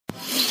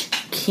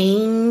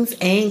Kings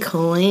and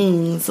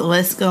queens,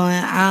 what's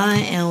going on?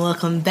 And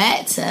welcome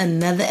back to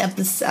another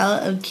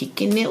episode of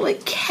Kicking It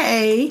with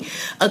Kay.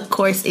 Of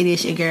course, it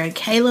is your girl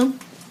Kayla,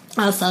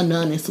 also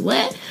known as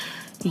what?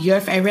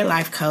 Your favorite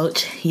life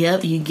coach.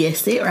 Yep, you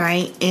guessed it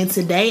right. And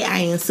today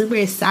I am super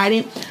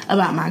excited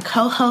about my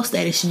co-host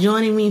that is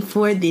joining me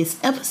for this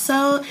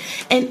episode.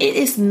 And it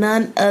is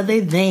none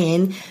other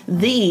than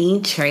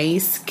the Trey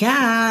Scott.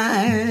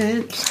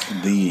 I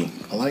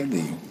like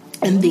the.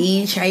 And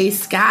the Trey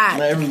Scott.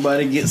 Not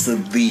everybody gets a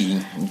the.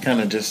 You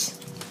kind of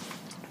just.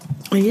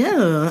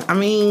 Yeah, I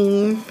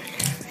mean,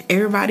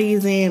 everybody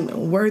isn't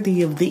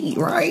worthy of the,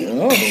 right?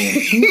 Oh,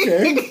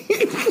 okay.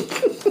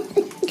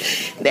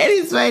 That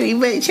is funny.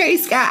 But Trey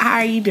Scott, how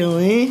are you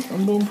doing?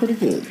 I'm doing pretty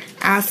good.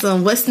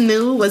 Awesome. What's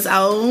new? What's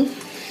old?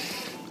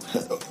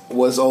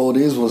 What's old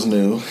is what's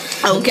new.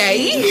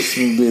 Okay. Just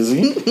been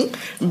busy.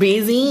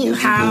 Busy?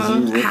 How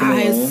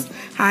busy,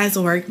 has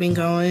work been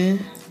going?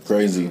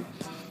 Crazy.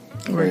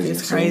 Work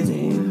is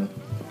crazy. So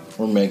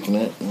we're making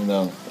it. You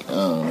know,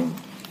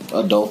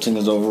 adulting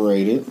is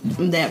overrated.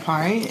 That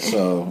part.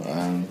 So,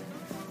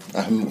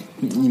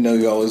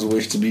 you always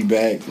wish to be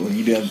back when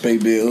you didn't have to pay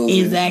bills.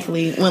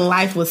 Exactly. When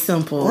life was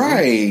simple.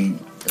 Right.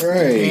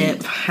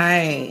 That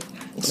part.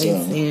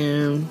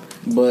 So,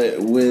 but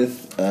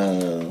with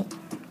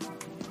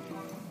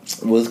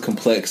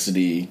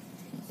complexity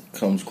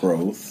comes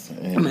growth,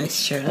 and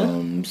that's true.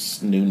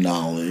 Comes new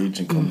knowledge,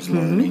 and comes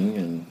learning,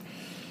 and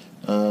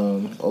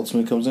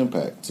ultimately comes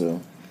impact.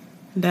 So.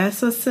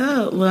 That's what's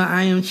up. Well,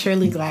 I am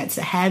truly glad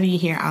to have you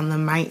here on the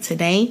mic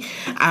today.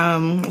 So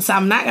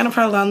I'm not going to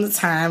prolong the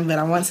time, but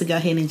I want to go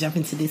ahead and jump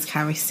into this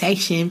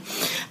conversation.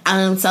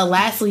 So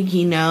last week,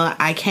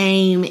 I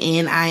came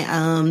and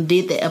I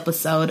did the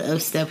episode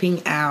of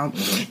Stepping Out,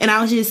 and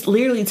I was just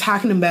literally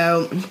talking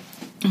about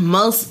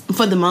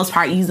for the most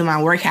part, using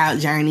my workout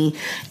journey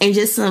and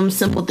just some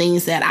simple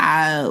things that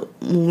I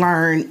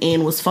learned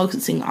and was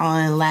focusing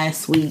on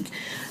last week.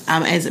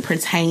 As it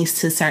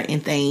pertains to certain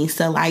things.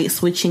 So like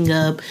switching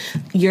up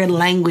your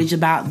language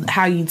about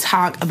how you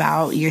talk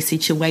about your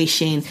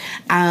situation,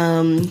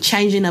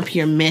 changing up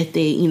your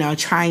method,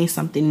 trying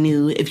something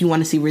new. If you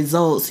want to see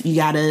results, you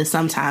gotta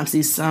sometimes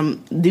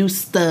do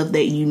stuff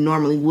that you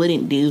normally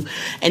wouldn't do.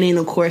 And then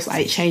of course,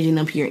 like changing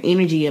up your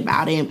energy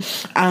about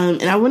it.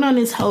 And I went on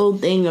this whole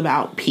thing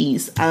about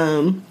peace.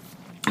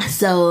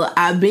 So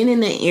I've been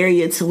in an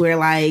area to where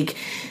like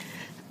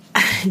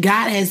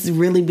God has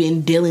really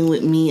been dealing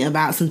with me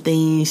about some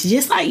things,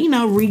 just like,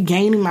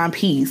 regaining my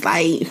peace,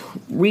 like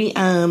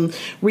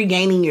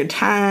regaining your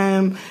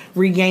time,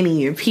 regaining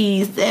your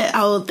peace, that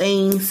whole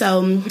thing.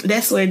 So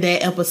that's where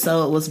that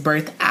episode was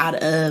birthed out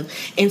of.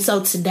 And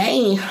so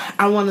today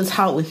I want to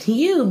talk with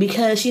you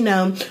because,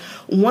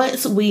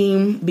 once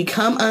we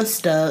become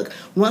unstuck,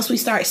 once we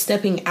start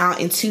stepping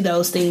out into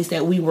those things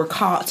that we were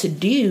called to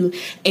do,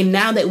 and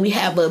now that we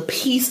have a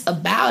peace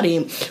about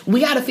it,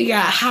 we got to figure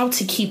out how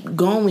to keep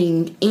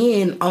going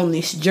in on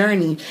this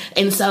journey.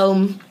 And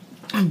so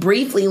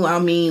briefly while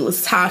me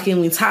was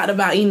talking, we talked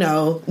about,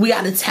 we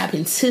got to tap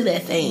into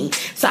that thing.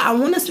 So I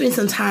want to spend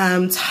some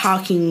time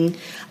talking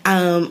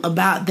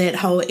about that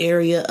whole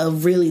area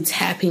of really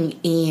tapping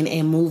in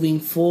and moving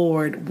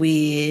forward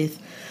with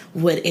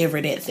whatever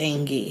that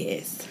thing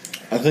is.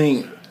 I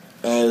think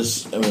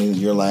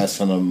your last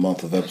kind of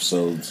month of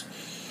episodes,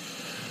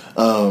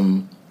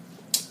 once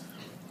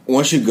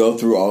you go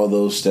through all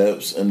those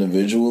steps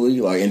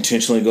individually, like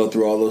intentionally go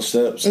through all those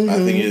steps, I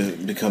think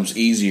it becomes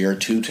easier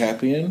to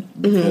tap in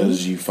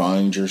because you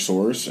find your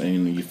source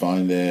and you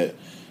find that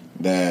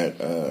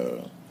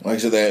like I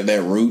said,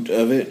 that root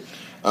of it.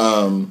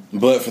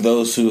 But for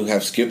those who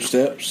have skipped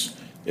steps,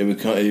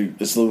 it's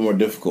a little more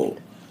difficult.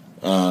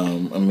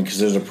 Because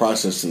there's a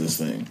process to this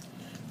thing.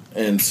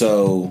 And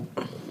so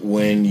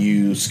when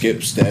you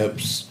skip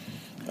steps,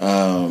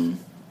 I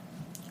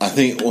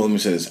think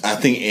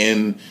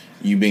in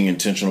you being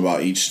intentional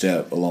about each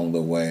step along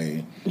the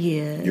way,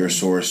 your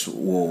source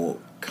will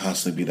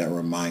constantly be that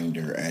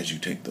reminder as you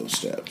take those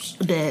steps.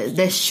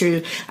 That's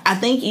true. I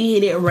think you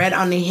hit it right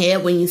on the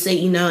head when you say,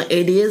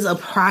 it is a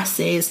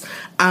process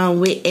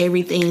with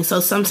everything. So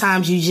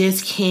sometimes you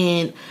just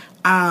can't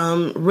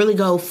really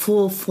go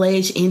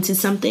full-fledged into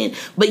something,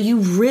 but you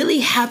really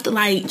have to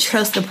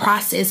trust the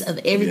process of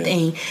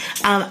everything.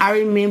 I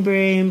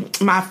remember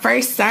my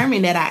first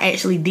sermon that I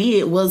actually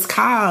did was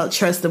called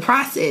Trust the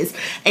Process,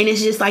 and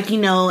it's just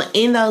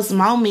in those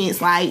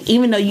moments,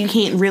 even though you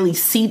can't really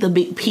see the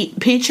big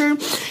picture,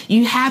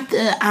 you have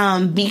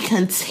to be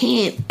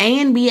content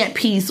and be at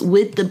peace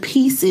with the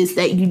pieces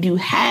that you do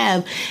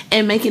have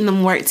and making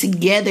them work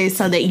together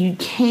so that you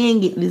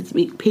can get this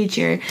big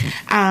picture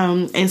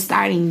and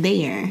starting there.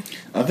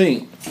 I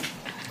think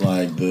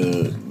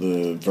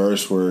the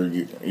verse where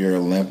you're a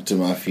lamp to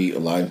my feet, a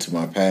light to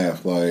my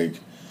path, I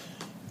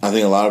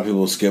think a lot of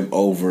people skip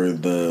over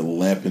the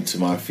lamp into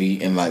my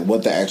feet and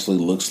what that actually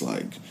looks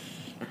like.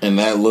 And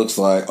that looks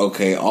like,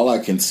 okay, all I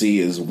can see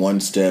is one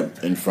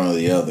step in front of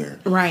the other.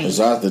 Right.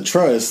 So I have to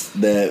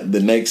trust that the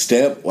next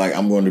step,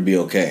 I'm going to be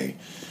okay.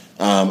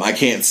 I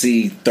can't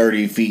see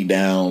 30 feet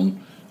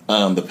down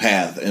the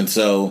path. And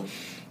so,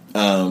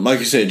 like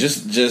you said,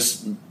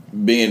 just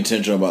being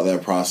intentional about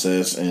that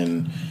process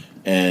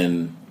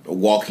and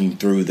walking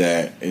through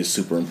that is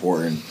super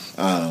important.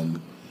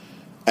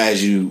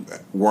 As you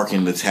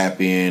working to tap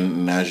in,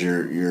 and as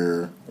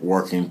you're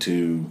working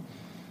to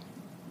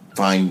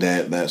find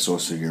that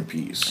source of your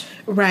peace.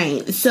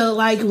 Right. So,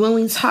 like, when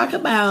we talk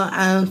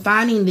about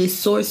finding this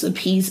source of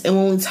peace, and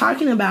when we're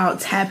talking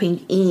about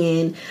tapping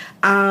in,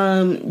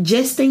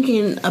 just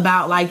thinking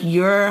about, like,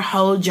 your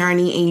whole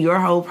journey and your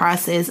whole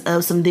process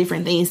of some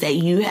different things that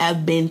you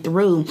have been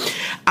through.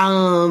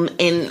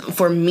 And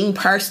for me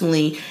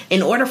personally,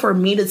 in order for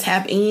me to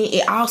tap in,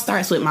 it all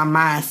starts with my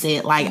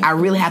mindset. Like, I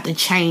really have to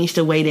change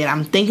the way that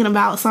I'm thinking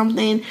about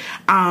something.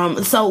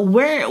 So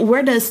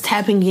where does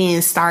tapping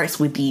in starts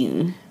with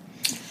you?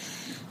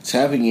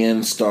 Tapping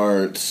in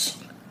starts,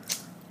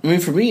 I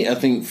mean, for me, I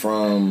think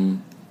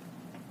from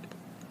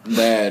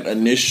that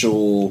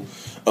initial,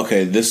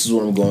 okay, this is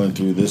what I'm going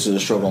through, this is the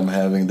struggle I'm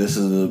having, this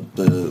is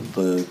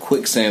the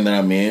quicksand that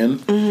I'm in.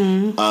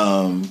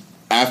 Mm-hmm.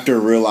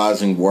 After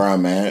realizing where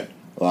I'm at,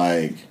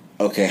 like,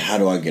 okay, how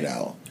do I get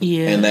out?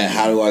 Yeah. And that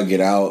how do I get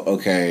out?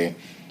 Okay,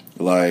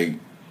 like,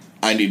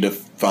 I need to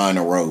find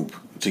a rope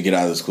to get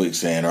out of this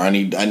quicksand, or I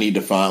need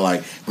to find,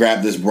 like,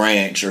 grab this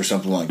branch or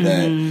something like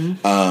that.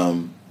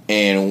 Mm-hmm.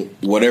 And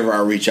whatever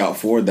I reach out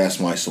for, that's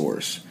my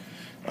source.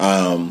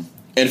 And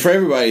for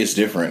everybody, it's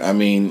different. I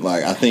mean,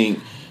 like, I think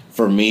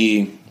for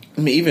me,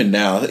 I mean, even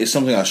now, it's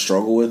something I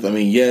struggle with. I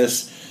mean,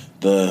 yes,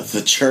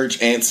 the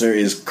church answer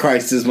is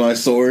Christ is my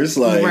source.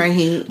 Like,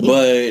 right.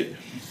 But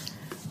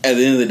at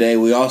the end of the day,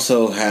 we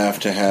also have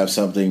to have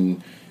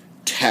something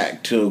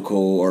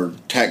tactical or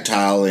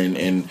tactile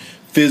and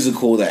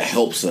physical that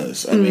helps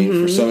us. I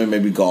mean, for some, it may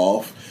be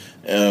golf.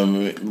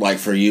 Like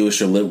for you, it's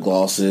your lip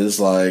glosses,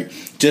 like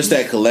just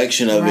that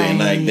collection of it, and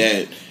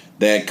like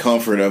that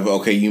comfort of,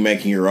 okay, you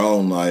making your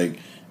own, like,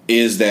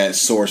 is that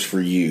source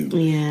for you.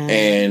 Yeah.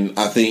 And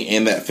I think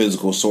in that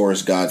physical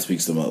source, God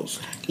speaks the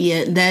most.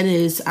 Yeah, that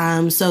is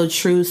so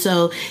true.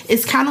 So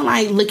it's kind of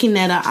like looking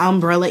at an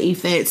umbrella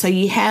effect. So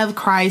you have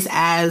Christ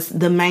as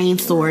the main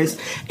source,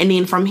 and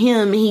then from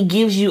him, he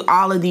gives you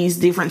all of these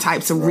different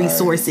types of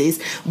resources.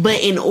 But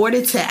in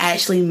order to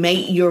actually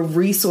make your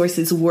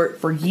resources work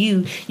for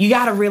you, you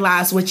got to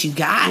realize what you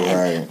got.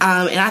 Right.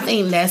 And I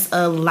think that's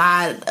a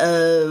lot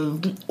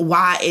of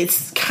why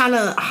it's kind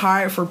of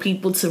hard for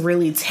people to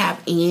really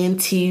tap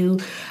into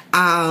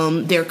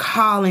their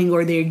calling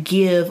or their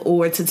gift,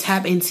 or to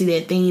tap into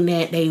that thing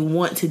that they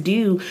want to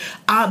do,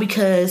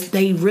 because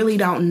they really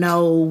don't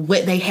know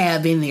what they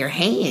have in their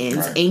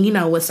hands and, you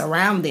know, what's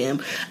around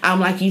them.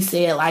 Like you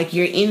said, like,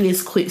 you're in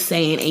this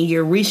quicksand and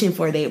you're reaching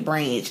for that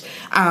branch,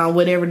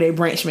 whatever that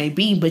branch may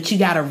be, but you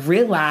got to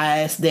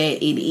realize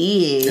that it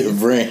is,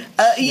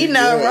 you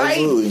know, yeah, right?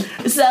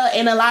 Absolutely. So,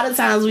 and a lot of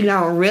times we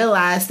don't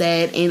realize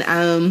that, and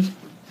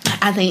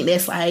I think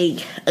that's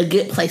like a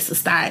good place to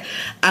start.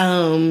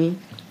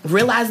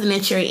 Realizing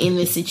that you're in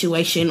this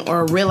situation,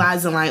 or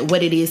realizing like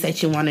what it is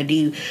that you want to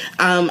do.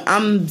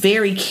 I'm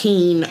very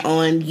keen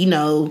on, you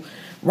know,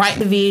 write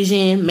the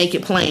vision, make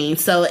it plain.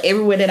 So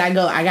everywhere that I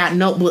go, I got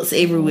notebooks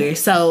everywhere.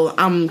 So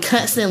I'm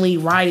constantly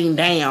writing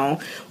down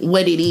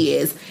what it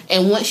is.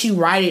 And once you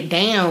write it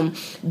down,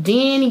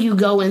 then you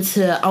go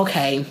into,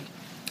 okay,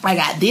 I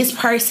got this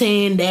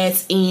person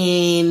that's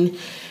in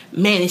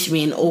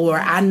management, or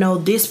I know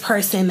this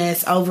person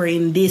that's over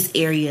in this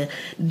area.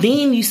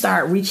 Then you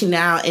start reaching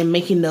out and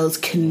making those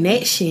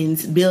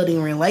connections,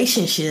 building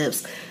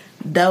relationships.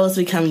 Those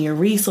become your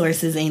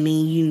resources, and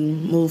then you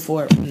move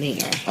forward from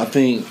there. I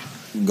think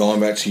going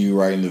back to you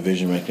writing the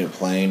vision, making it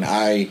plain,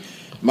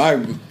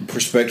 my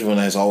perspective on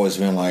that has always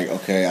been like,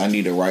 okay, I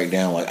need to write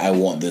down, like, I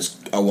want this,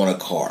 I want a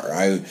car,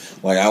 I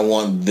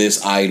want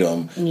this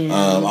item,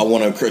 I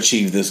want to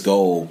achieve this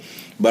goal.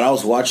 But I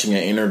was watching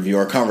an interview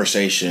or a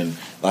conversation.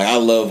 Like, I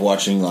love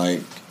watching,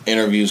 like,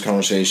 interviews,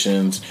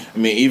 conversations. I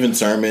mean, even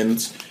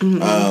sermons.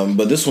 Mm-hmm.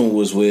 But this one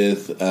was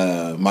with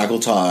Michael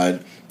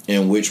Todd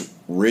and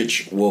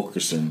Rich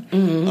Wilkerson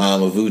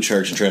of VOUS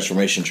Church and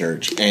Transformation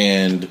Church.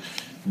 And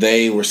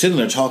they were sitting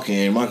there talking,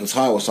 and Michael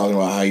Todd was talking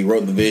about how he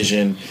wrote the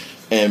vision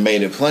and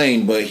made it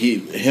plain, but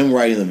him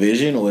writing the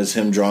vision was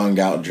him drawing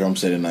out drum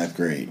set in 9th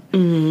grade.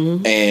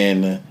 Mm-hmm.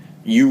 And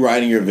you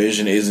writing your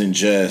vision isn't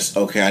just,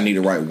 okay, I need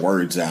to write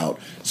words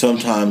out.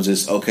 Sometimes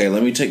it's, okay,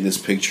 let me take this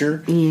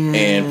picture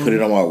and put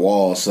it on my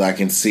wall so I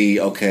can see,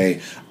 okay,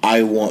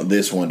 I want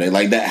this one day.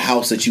 Like that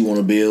house that you want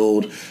to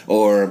build,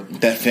 or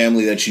that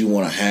family that you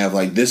want to have.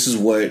 Like, this is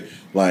what,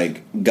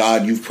 like,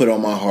 God, you've put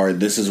on my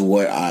heart. This is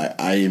what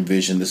I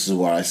envision. This is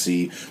what I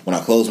see. When I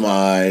close my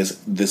eyes,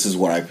 this is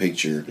what I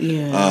picture.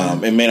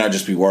 Yeah. It may not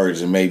just be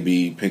words. It may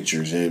be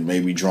pictures. It may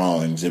be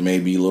drawings. It may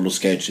be little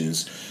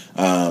sketches.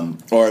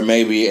 Or it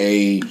may be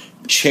a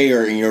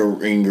chair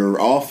in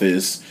your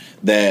office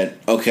that,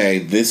 okay,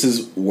 this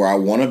is where I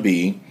want to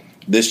be.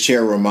 This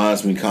chair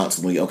reminds me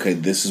constantly, okay,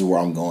 this is where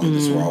I'm going.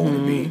 This is where I want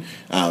to be.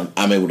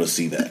 I'm able to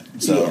see that.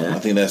 So I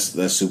think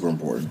that's super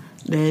important.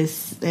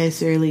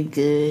 That's really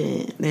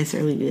good. That's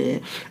really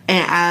good.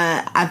 And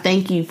I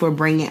thank you for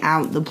bringing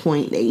out the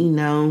point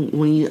that,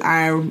 when you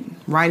are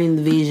writing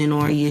the vision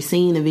or you're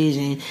seeing the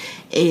vision,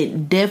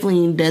 it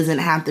definitely doesn't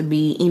have to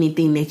be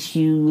anything that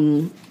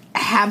you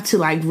have to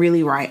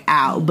really write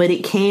out, but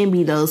it can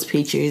be those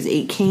pictures.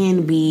 It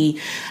can be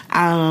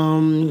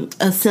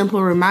a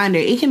simple reminder.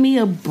 It can be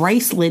a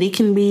bracelet. It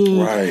can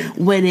be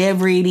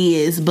whatever it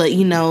is, but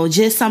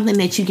just something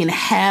that you can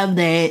have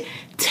that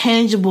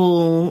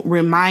tangible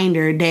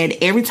reminder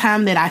that every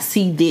time that I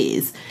see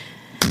this,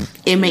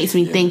 it makes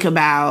me think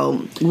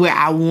about where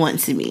I want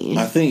to be.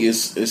 I think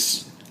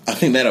I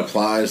think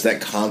that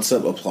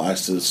concept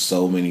applies to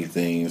so many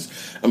things.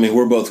 I mean,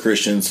 we're both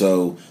Christians,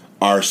 so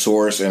our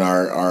source and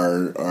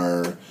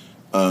our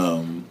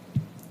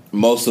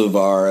most of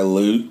our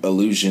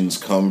illusions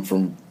come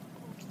from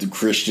the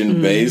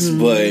Christian base,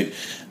 but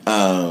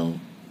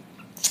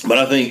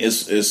I think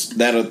it's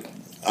that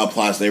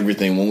applies to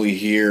everything. When we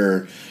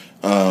hear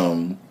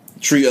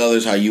treat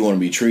others how you want to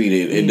be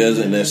treated, it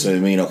doesn't necessarily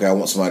mean, okay, I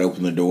want somebody to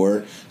open the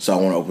door, so I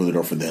want to open the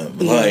door for them.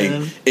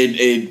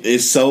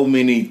 It's so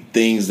many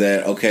things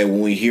that, okay,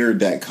 when we hear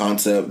that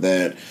concept,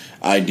 that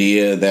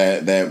idea,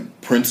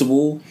 that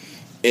principle,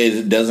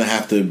 it doesn't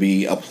have to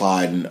be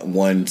applied in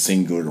one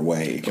singular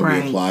way. It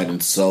can be applied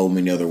in so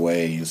many other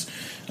ways.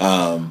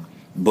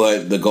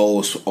 But the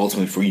goal is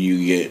ultimately for you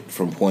to get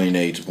from point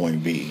A to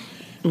point B.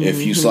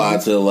 If you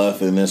slide to the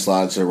left and then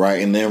slide to the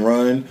right and then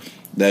run,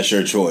 that's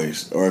your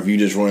choice. Or if you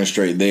just run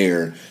straight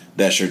there,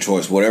 that's your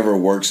choice. Whatever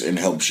works and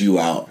helps you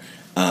out,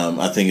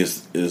 I think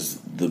is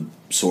the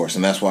source.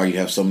 And that's why you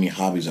have so many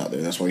hobbies out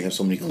there. That's why you have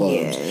so many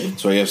clubs.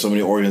 That's why you have so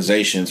many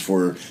organizations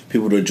for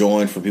people to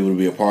join, for people to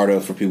be a part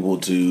of, for people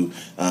to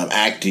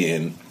act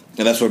in.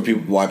 And that's why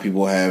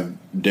people have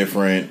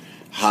different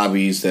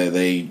hobbies that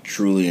they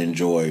truly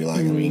enjoy.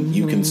 I mean,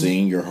 you can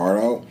sing your heart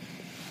out,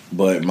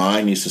 but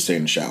mine needs to stay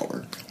in the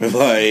shower.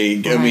 I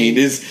mean,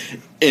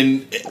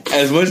 and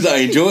as much as I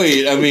enjoy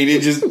it, I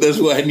mean, that's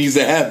what needs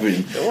to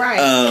happen.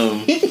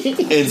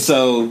 And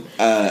so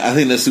I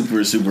think that's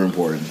super, super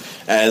important.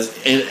 As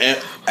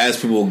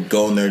people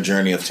go on their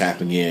journey of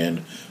tapping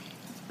in,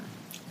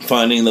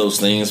 finding those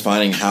things,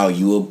 finding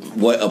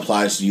what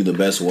applies to you the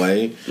best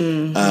way,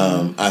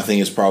 I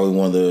think is probably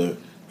one of the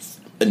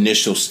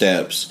initial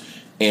steps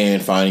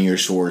in finding your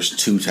source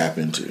to tap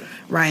into.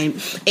 Right.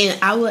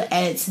 And I would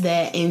add to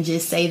that and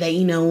just say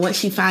that,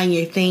 once you find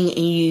your thing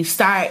and you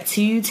start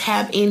to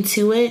tap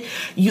into it,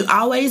 you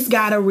always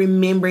got to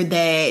remember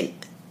that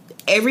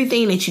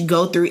everything that you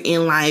go through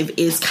in life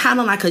is kind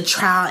of like a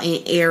trial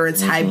and error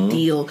type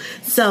deal.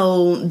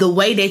 So the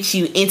way that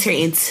you enter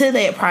into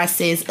that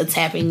process of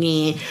tapping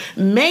in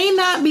may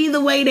not be the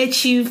way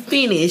that you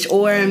finish,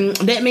 or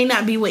that may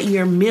not be what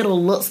your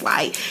middle looks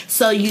like.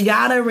 So you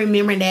gotta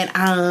remember that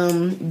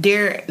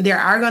there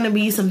are going to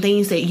be some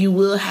things that you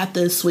will have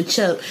to switch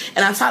up.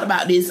 And I talked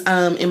about this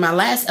in my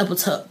last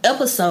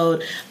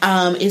episode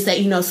is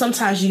that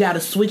sometimes you got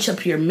to switch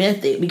up your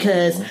method,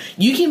 because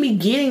you can be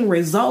getting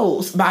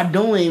results by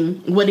doing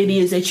what it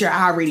is that you're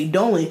already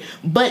doing.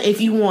 But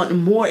if you want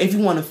more, if you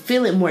want to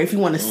feel it more, if you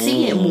want to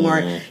see it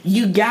more,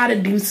 you got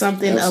to do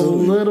something a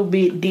little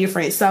bit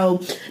different.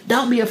 So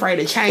don't be afraid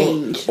to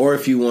change. Or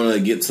if you want to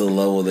get to the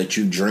level that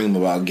you dream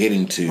about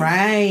getting to,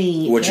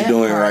 what you're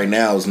doing right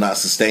now is not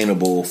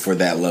sustainable for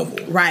that level.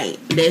 Right.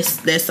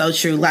 That's so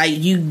true.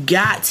 You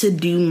got to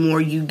do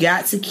more. You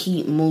got to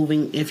keep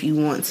moving if you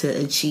want to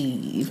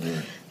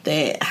achieve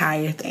that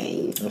higher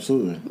thing.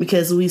 Absolutely.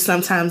 Because we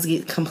sometimes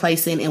get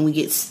complacent and we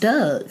get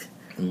stuck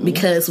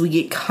because we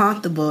get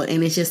comfortable,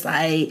 and it's just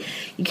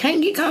you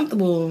can't get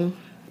comfortable.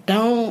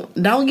 Don't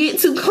get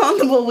too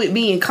comfortable with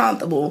being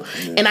comfortable.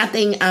 And I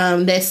think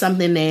that's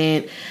something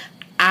that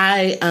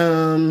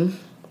I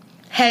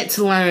had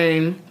to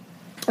learn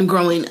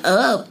growing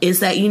up,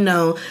 is that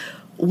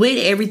with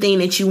everything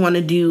that you want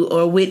to do,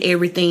 or with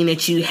everything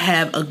that you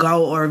have a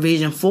goal or a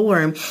vision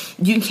for,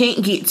 you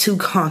can't get too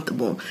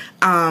comfortable,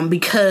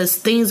 because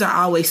things are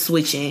always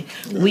switching.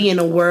 We in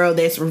a world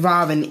that's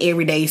revolving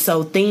every day,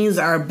 so things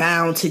are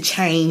bound to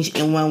change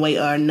in one way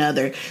or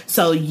another.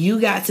 So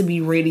you got to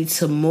be ready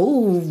to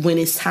move when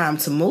it's time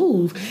to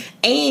move,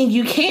 and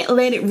you can't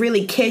let it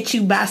really catch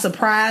you by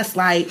surprise.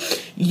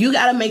 You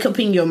got to make up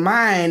in your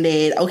mind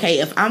that, okay,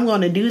 if I'm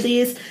going to do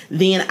this,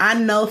 then I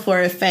know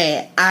for a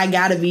fact I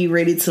got to be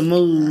ready to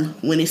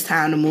move when it's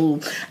time to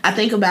move. I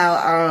think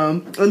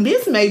about, and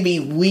this may be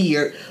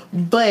weird,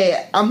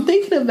 but I'm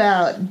thinking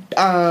about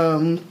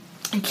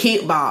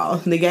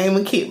kickball, the game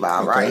of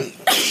kickball, right?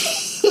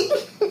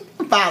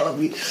 Follow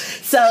me.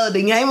 So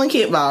the game of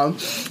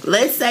kickball,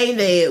 let's say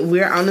that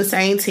we're on the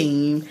same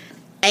team,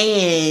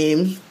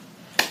 and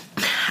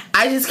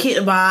I just kicked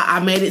the ball,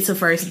 I made it to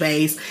first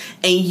base,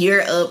 and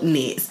you're up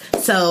next.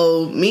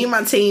 So me and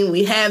my team,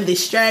 we have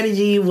this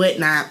strategy,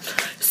 whatnot.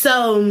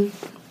 So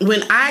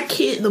when I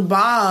kicked the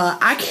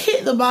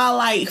ball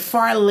like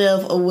far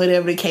left or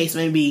whatever the case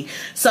may be.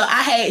 So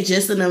I had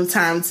just enough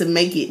time to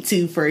make it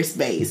to first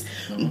base.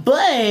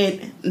 But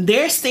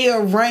they're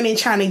still running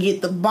trying to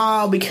get the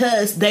ball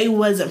because they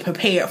wasn't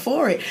prepared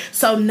for it.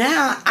 So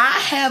now I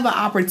have an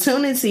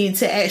opportunity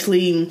to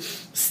actually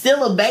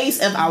steal a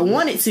base if I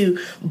wanted to,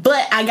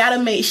 but I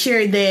gotta make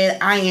sure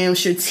that I am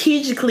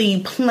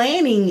strategically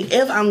planning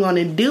if I'm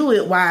gonna do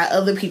it while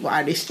other people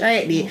are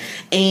distracted.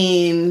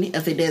 And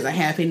if it doesn't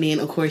happen, then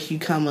of course you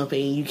come up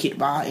and you kick the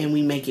ball and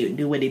we make it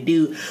do what it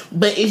do.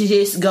 But it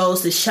just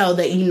goes to show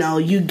that, you know,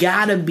 you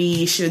gotta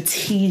be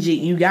strategic,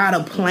 you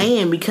gotta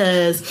plan,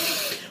 because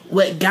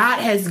what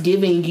God has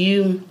given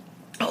you,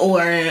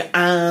 or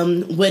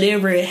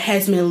whatever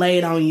has been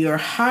laid on your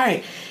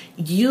heart,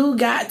 you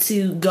got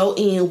to go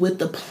in with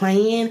the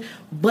plan,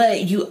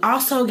 but you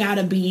also got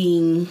to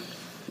be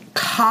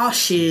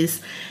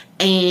cautious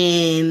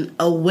and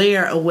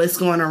aware of what's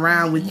going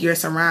around with your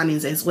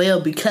surroundings as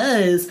well,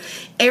 because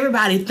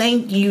everybody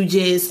think you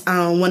just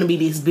want to be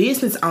this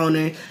business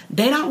owner.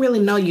 They don't really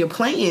know your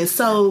plan.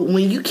 So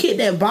when you kick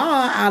that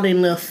ball out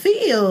in left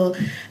field,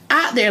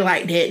 out there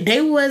like that,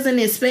 they wasn't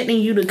expecting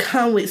you to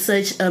come with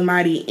such a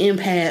mighty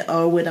impact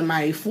or with a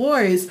mighty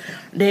force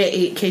that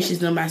it catches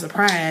them by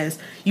surprise.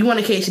 You want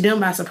to catch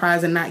them by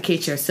surprise and not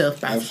catch yourself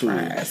by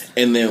surprise.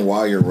 And then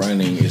while you're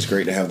running, it's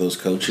great to have those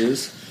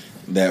coaches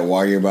that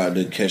while you're about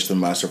to catch them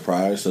by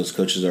surprise, those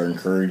coaches are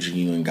encouraging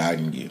you and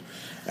guiding you.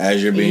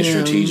 As you're being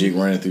strategic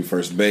running through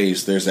first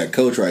base, there's that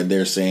coach right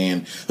there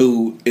saying,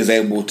 who is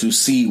able to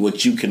see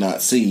what you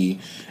cannot see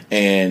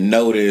and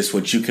notice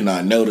what you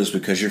cannot notice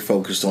because you're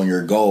focused on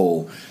your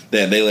goal,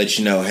 that they let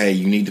you know, hey,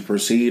 you need to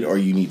proceed or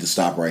you need to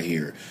stop right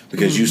here.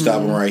 Because you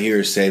stopping right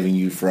here is saving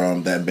you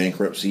from that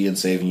bankruptcy and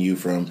saving you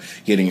from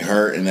getting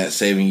hurt, and that's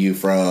saving you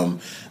from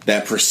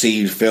that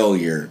perceived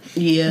failure.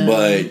 Yeah.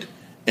 But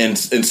and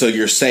so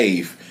you're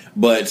safe.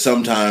 But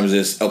sometimes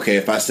it's, okay,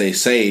 if I stay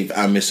safe,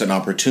 I miss an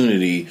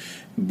opportunity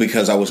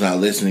because I was not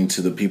listening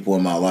to the people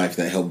in my life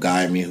that help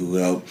guide me, who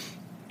help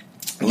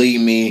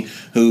lead me,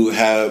 who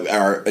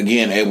are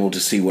again able to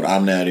see what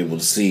I'm not able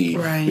to see,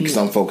 right, because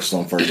I'm focused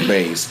on first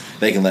base.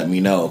 They can let me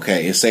know,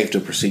 okay, it's safe to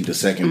proceed to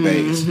second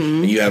base,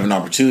 and you have an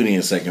opportunity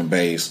in second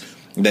base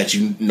that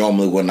you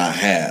normally would not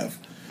have.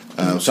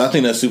 So I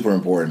think that's super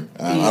important.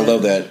 I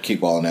love that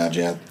kickball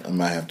analogy. I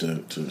might have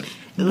to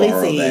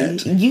borrow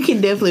that. You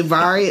can definitely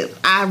borrow it.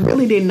 I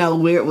really didn't know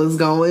where it was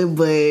going,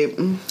 but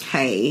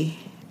hey,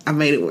 I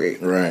made it work.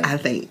 Right. I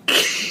think.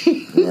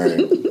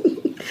 Right.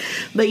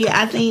 But yeah,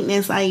 I think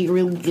that's like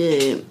really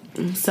good.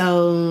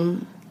 So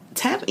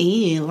tap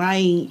in,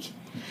 like.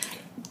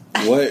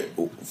 Let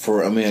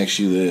me ask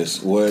you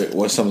this.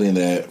 What's something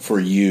that for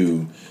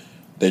you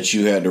that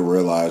you had to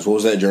realize? What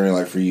was that journey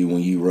like for you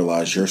when you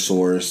realized your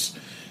source?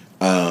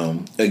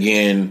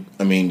 Again,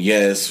 I mean,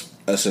 yes,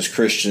 us as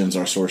Christians,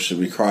 our source should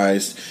be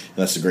Christ. And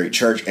that's a great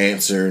church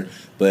answer.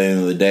 But at the end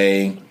of the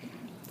day,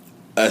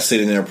 us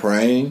sitting there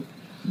praying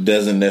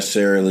doesn't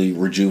necessarily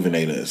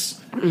rejuvenate us.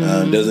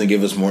 Doesn't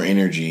give us more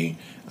energy.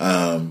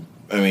 I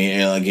mean,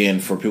 and again,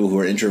 for people who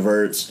are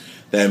introverts,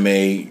 that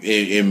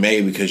it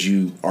may because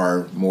you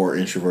are more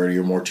introverted,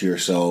 you're more to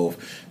yourself.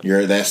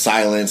 That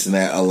silence and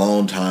that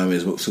alone time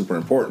is super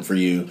important for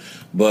you.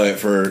 But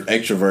for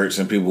extroverts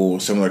and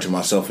people similar to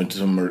myself and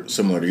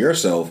similar to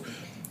yourself,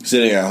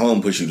 sitting at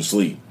home puts you to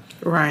sleep.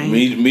 Right.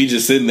 Me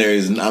just sitting there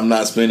I'm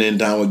not spending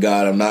time with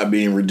God. I'm not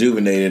being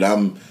rejuvenated.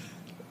 I'm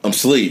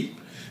asleep.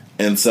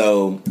 And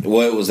so,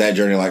 what was that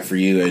journey like for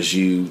you as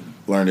you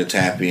learned to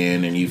tap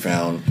in and you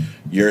found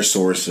your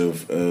source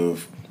of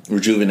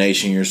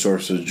rejuvenation, your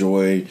source of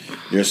joy,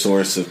 your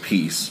source of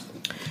peace?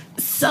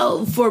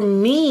 So for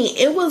me,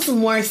 it was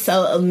more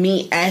so of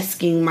me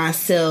asking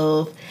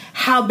myself,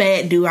 how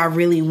bad do I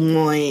really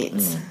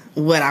want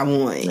what I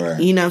want?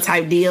 Right. You know,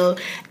 type deal.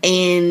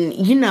 And,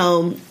 you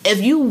know,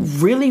 if you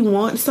really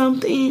want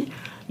something,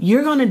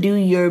 you're going to do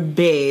your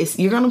best.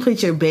 You're going to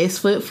put your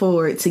best foot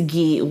forward to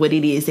get what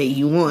it is that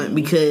you want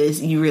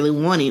because you really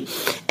want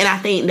it. And I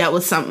think that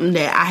was something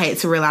that I had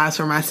to realize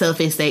for myself,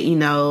 is that, you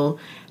know,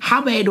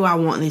 how bad do I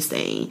want this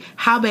thing?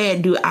 How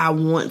bad do I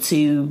want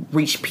to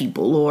reach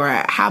people? Or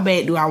how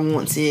bad do I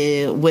want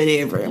to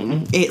whatever,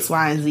 X,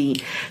 Y, and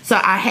Z? So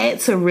I had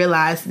to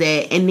realize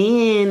that. And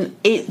then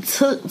it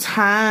took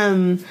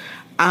time,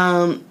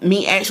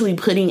 me actually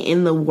putting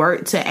in the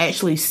work to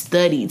actually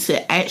study,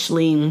 to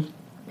actually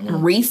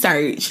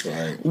research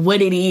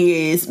what it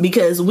is,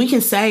 because we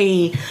can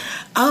say,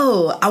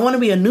 oh, I want to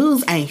be a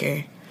news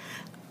anchor.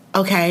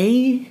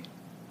 Okay,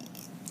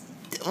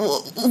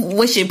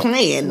 what's your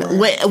plan?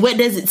 Right. What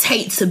does it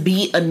take to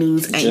be a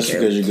news anchor? Just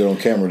because you're good on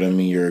camera doesn't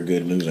mean you're a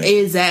good news anchor.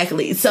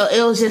 Exactly. So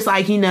it was just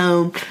like, you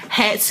know,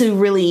 had to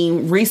really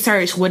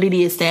research what it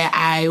is that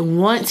I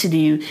want to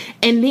do,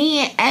 and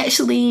then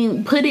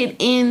actually put it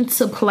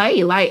into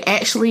play, like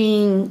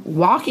actually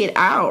walk it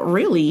out,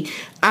 really.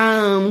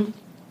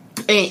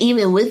 And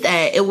even with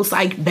that, it was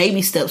like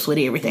baby steps with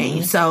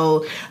everything.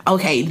 So,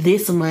 okay,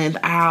 this month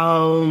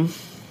I'll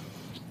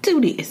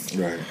do this.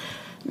 Right.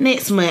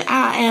 next month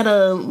I'll add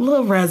a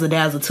little razzle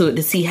dazzle to it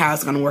to see how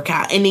it's going to work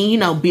out, and then, you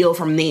know, build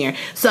from there.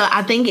 So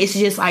I think it's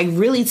just like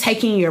really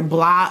taking your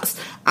blocks,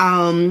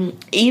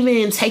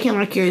 even taking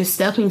like your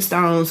stepping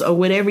stones or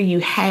whatever you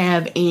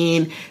have,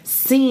 and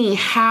seeing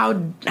how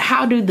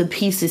do the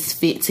pieces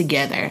fit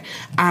together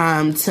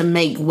to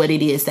make what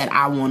it is that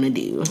I want to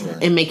do,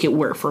 and make it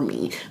work for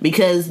me.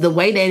 Because the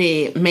way that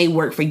it may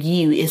work for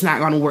you is not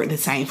going to work the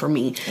same for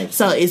me. Absolutely.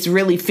 So it's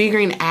really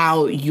figuring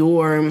out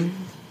your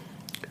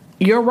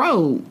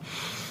road.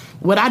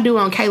 What I do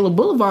on Caleb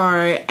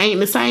Boulevard ain't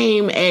the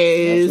same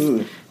as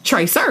Absolutely.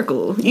 Trey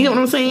Circle. You know what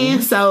I'm saying?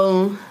 Mm-hmm.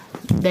 So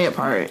that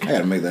part. I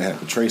gotta make that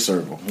happen. Trey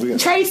Circle.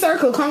 Trey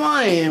Circle, come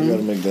on. We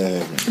gotta make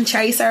that happen.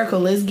 Trey Circle,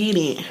 let's get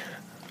it.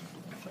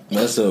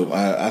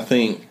 I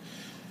think,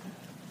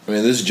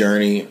 this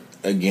journey,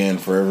 again,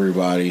 for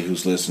everybody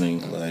who's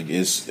listening, like,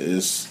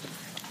 it's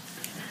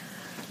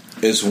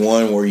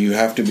one where you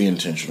have to be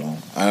intentional.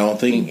 I don't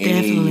think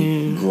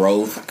any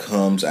growth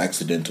comes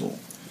accidental.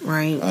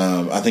 Right.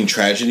 I think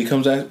tragedy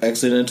comes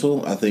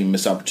accidental. I think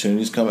missed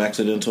opportunities come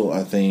accidental.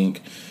 I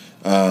think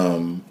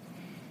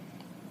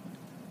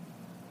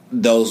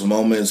those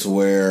moments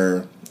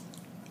where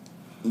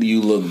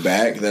you look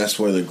back, that's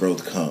where the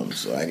growth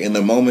comes. Like, in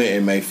the moment,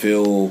 it may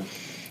feel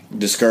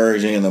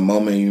discouraging. In the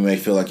moment, you may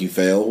feel like you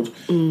failed.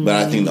 Mm-hmm. But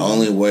I think the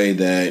only way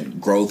that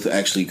growth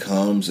actually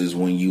comes is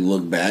when you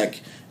look back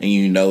and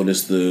you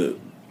notice the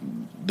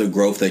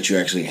growth that you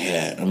actually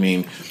had. I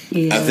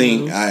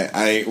think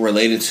I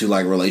related to,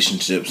 like,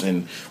 relationships,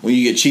 and when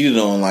you get cheated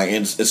on, like,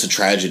 it's a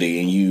tragedy,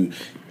 and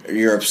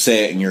you're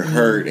upset and you're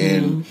hurt,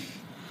 mm-hmm. and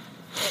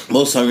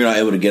most of the time you're not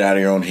able to get out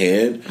of your own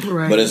head.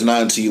 Right. But it's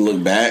not until you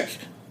look back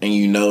and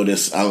you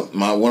notice, one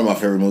of my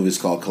favorite movies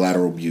is called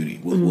Collateral Beauty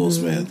with mm-hmm. Will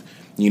Smith.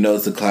 You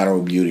notice the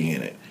collateral beauty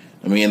in it.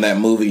 In that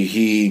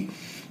movie,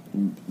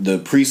 the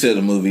preset of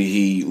the movie,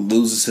 he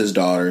loses his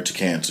daughter to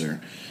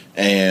cancer,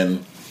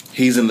 and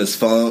he's in this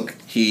funk.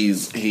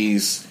 He's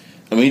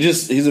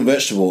a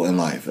vegetable in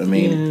life.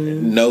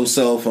 No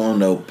cell phone,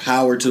 no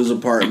power to his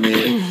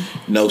apartment,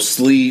 no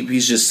sleep.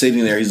 He's just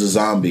sitting there. He's a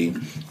zombie.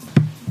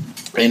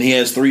 And he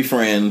has 3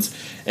 friends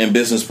and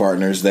business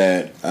partners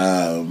that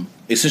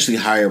essentially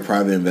hire a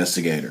private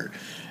investigator.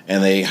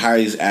 And they hire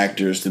these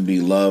actors to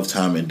be Love,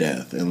 Time, and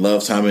Death. And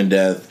Love, Time, and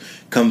Death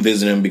come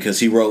visit him because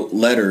he wrote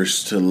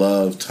letters to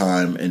Love,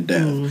 Time, and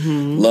Death.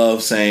 Mm-hmm.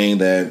 Love saying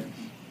that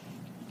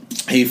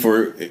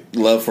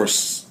Love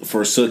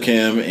forsook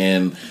him,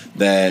 and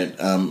that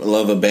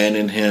Love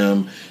abandoned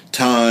him.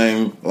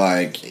 Time,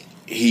 like,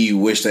 he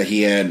wished that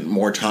he had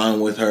more time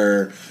with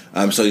her.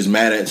 So he's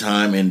mad at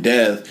Time. And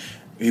Death,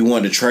 he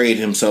wanted to trade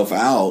himself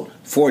out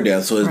for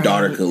Death so his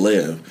daughter could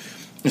live.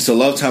 And so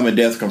Love, Time, and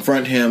Death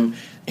confront him.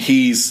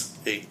 He's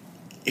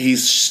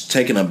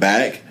taken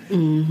aback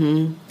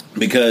mm-hmm.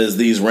 because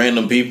these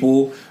random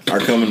people are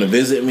coming to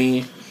visit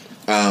me,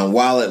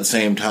 while at the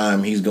same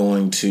time he's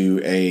going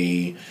to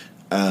a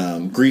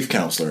grief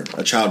counselor,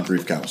 a child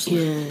grief counselor.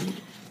 Yeah.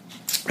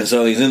 And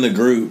so he's in the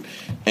group,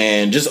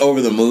 and just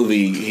over the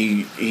movie,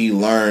 he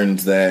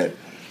learns that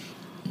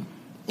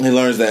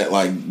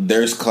like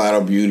there's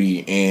collateral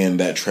beauty in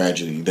that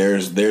tragedy.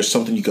 There's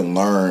something you can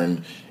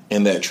learn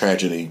in that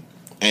tragedy.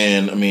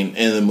 And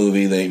in the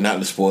movie, they, not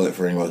to spoil it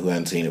for anyone who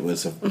hasn't seen it, but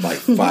it's a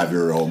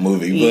 5-year-old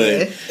movie.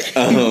 Yeah.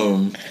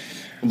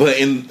 But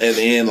at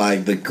the end,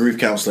 like, the grief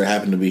counselor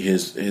happened to be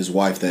his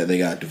wife that they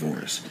got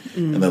divorced.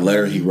 Mm-hmm. And the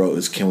letter he wrote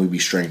is, "Can we be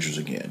strangers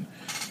again?"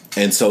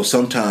 And so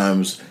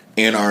sometimes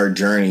in our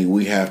journey,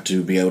 we have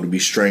to be able to be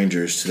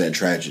strangers to that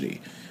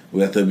tragedy.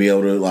 We have to be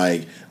able to,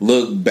 like,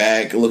 look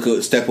back,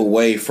 step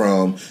away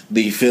from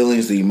the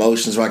feelings, the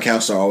emotions. My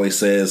counselor always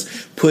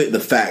says, put the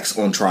facts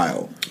on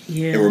trial.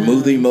 Yeah. And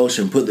remove the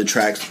emotion, put the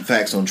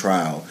facts on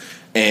trial.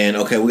 And,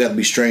 okay, we have to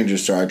be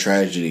strangers to our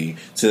tragedy,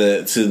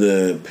 to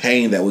the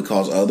pain that we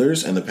cause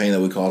others and the pain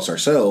that we cause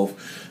ourselves,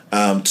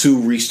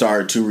 to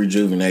restart, to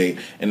rejuvenate.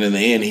 And in the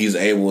end, he's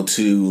able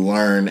to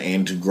learn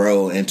and to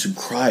grow and to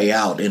cry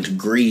out and to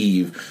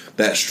grieve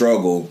that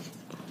struggle.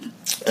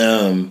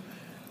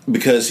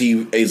 Because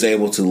he is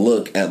able to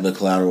look at the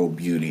collateral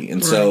beauty.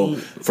 And so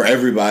for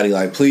everybody,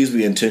 like, please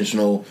be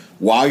intentional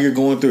while you're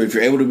going through. If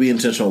you're able to be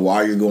intentional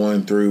while you're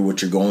going through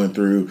what you're going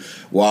through,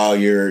 while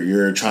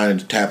you're trying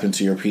to tap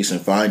into your peace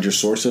and find your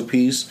source of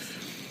peace,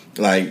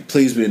 like,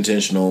 please be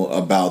intentional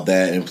about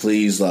that. And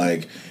please,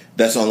 like,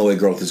 that's the only way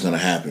growth is going to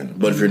happen.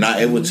 But if you're not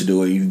able to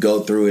do it, you go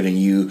through it and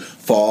you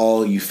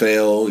fall, you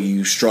fail,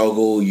 you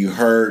struggle, you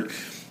hurt.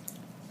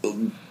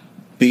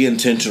 Be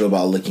intentional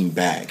about looking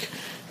back.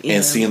 Yeah.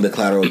 And seeing the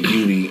collateral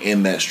beauty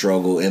in that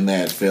struggle, in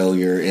that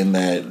failure, in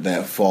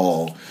that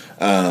fall.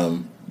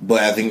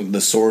 But I think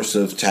the source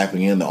of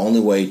tapping in, the only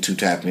way to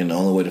tap in, the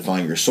only way to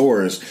find your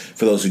source,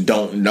 for those who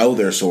don't know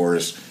their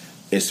source,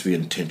 is to be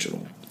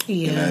intentional.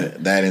 Yeah.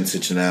 And that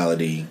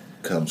intentionality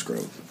comes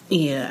growth.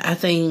 Yeah, I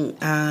think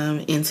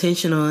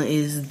intentional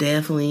is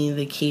definitely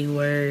the key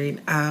word.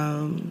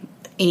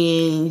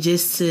 And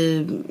just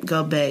to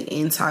go back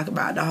and talk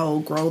about the whole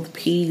growth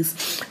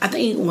piece, I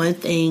think one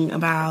thing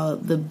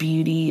about the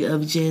beauty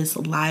of just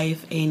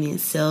life in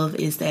itself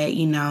is that,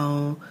 you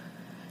know,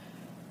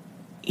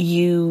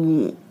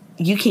 you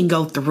can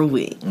go through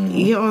it. Mm-hmm.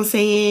 You know what I'm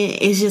saying?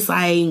 It's just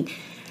like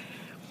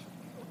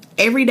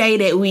every day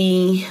that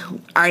we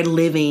are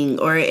living,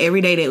 or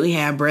every day that we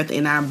have breath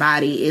in our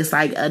body, it's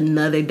like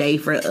another day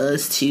for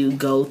us to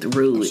go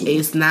through. Absolutely.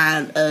 It's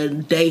not a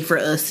day for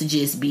us to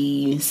just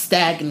be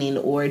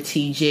stagnant or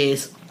to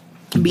just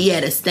be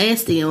at a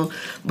standstill,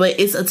 but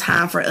it's a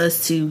time for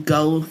us to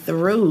go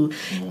through.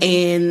 Mm-hmm.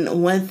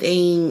 And one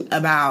thing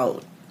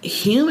about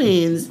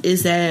humans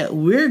is that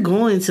we're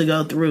going to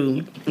go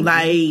through,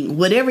 like,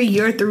 whatever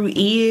your through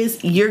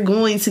is, you're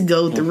going to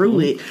go through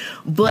it.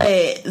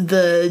 But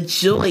the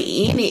joy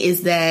in it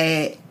is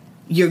that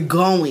you're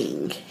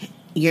going.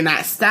 You're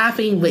not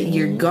stopping, but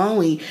you're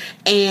going.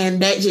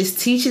 And that just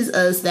teaches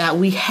us that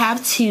we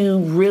have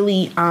to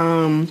really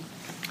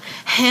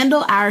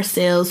handle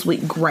ourselves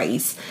with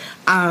grace.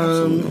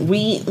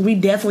 We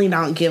definitely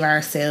don't give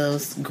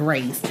ourselves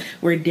grace.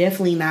 We're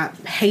definitely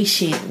not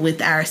patient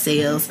with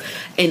ourselves.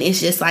 And it's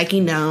just like,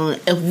 you know,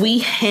 if we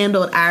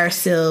handled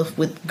ourselves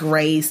with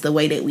grace the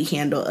way that we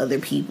handle other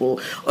people,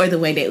 or the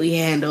way that we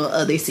handle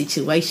other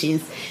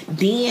situations,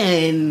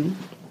 then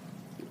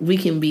we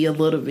can be a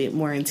little bit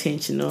more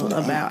intentional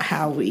about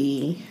how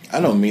we...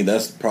 I know me,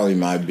 that's probably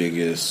my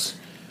biggest...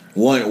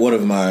 One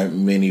of my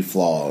many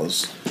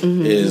flaws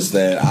is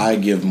that I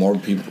give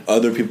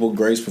other people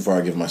grace before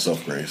I give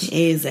myself grace.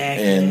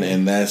 Exactly.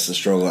 And that's the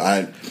struggle.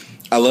 I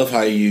love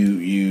how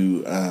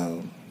you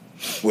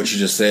what you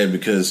just said,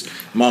 because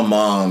my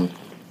mom,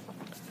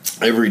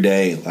 every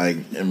day, like,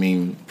 I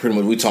mean, pretty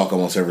much we talk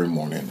almost every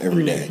morning,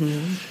 every day.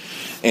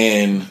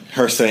 And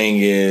her saying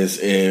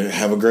is,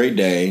 have a great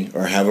day,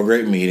 or have a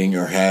great meeting,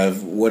 or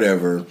have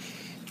whatever.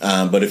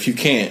 But if you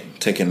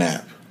can't, take a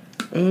nap.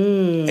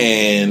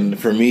 And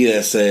for me,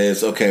 that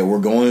says, okay, we're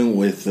going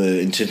with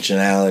the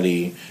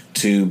intentionality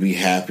to be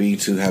happy,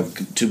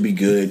 to be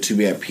good, to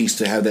be at peace,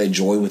 to have that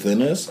joy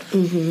within us.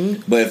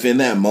 But if in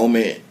that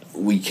moment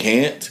we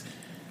can't,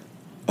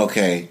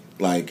 okay,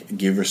 like,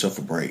 give yourself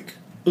a break.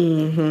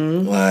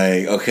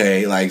 Like,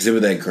 okay, like,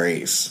 exhibit that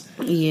grace.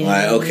 Yeah.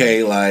 Like,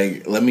 okay,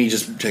 like, let me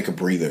just take a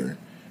breather.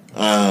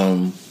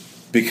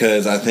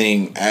 Because I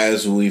think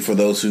for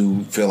those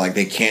who feel like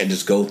they can't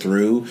just go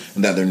through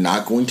and that they're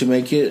not going to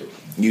make it,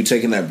 you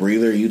taking that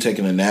breather, you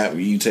taking a nap,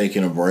 you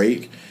taking a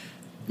break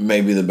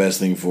may be the best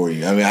thing for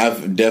you. I mean,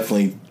 I've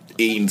definitely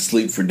eaten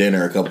sleep for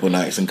dinner a couple of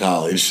nights in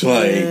college.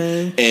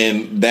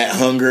 And that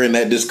hunger and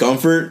that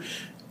discomfort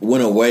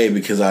went away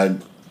because I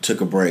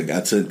took a break.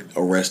 I took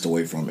a rest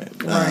away from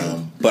it.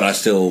 Right. But I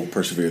still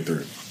persevered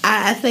through.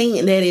 I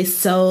think that is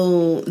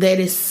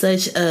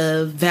such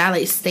a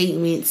valid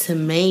statement to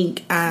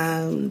make.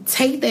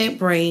 Take that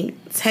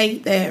break,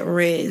 take that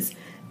rest,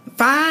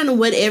 find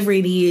whatever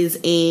it is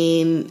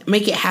and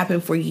make it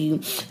happen for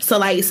you. So,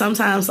 like,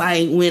 sometimes,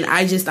 like, when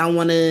I just don't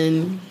want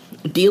to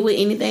deal with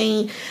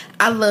anything,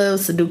 I love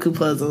Sudoku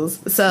puzzles.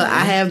 So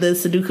I have the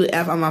Sudoku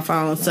app on my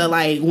phone. So,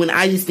 like, when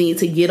I just need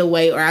to get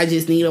away or I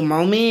just need a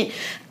moment,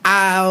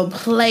 I'll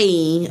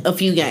play a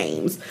few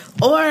games,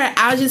 or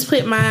I'll just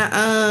put my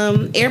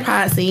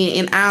AirPods in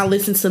and I'll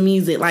listen to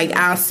music. Like,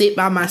 I'll sit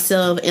by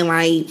myself and,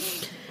 like,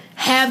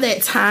 have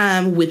that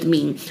time with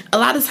me. A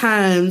lot of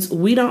times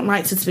we don't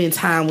like to spend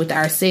time with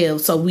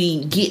ourselves, so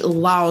we get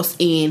lost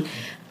in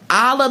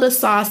all of the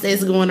sauce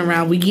that's going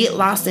around. We get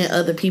lost in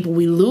other people.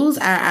 We lose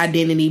our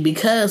identity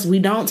because we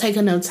don't take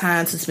enough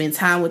time to spend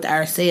time with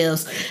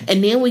ourselves.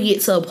 And then we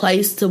get to a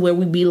place to where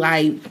we be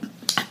like,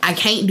 I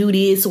can't do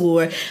this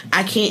or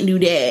I can't do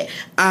that.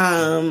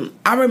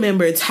 I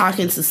remember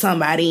talking to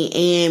somebody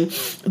and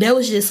they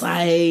was just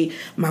like,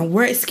 my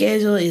work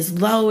schedule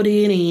is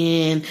loaded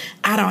and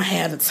I don't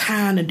have the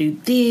time to do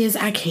this.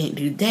 I can't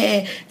do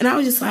that. And I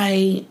was just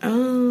like,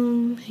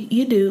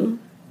 you do.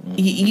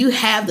 You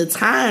have the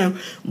time,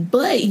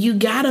 but you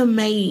gotta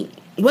make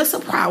what's a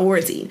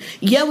priority.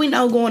 Yeah, we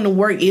know going to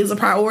work is a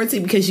priority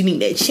because you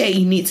need that check,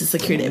 you need to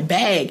secure that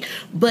bag,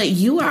 but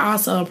you are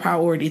also a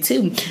priority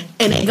too.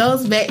 And it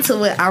goes back to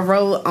what I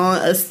wrote on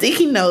a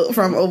sticky note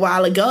from a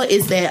while ago,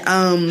 is that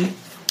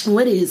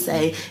what did it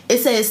say? It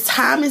says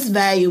time is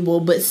valuable,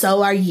 but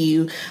so are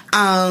you.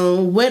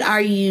 What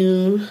are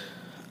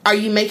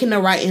you making the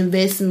right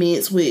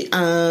investments with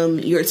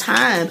your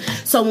time?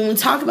 So when we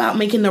talk about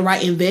making the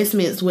right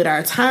investments with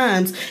our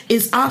times,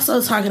 it's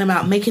also talking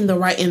about making the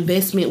right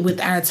investment with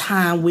our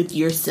time with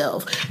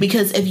yourself.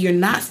 Because if you're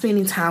not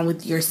spending time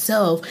with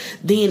yourself,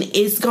 then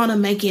it's going to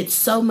make it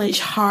so much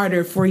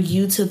harder for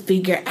you to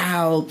figure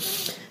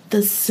out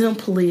the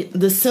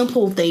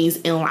simple things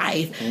in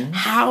life.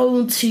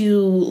 How to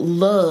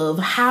love.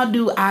 How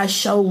do I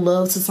show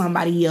love to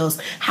somebody else?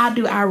 How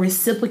do I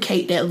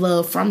reciprocate that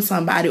love from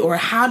somebody? Or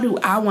how do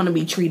I want to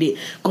be treated?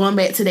 Going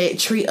back to that,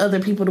 treat other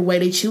people the way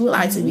that you would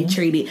like to be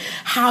treated.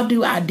 How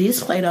do I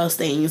display those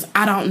things?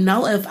 I don't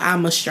know if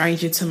I'm a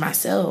stranger to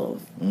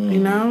myself, you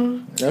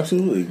know?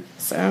 Absolutely.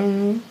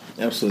 So...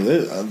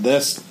 Absolutely.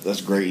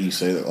 That's great. You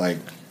say that, like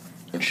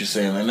what you're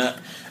saying, and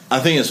I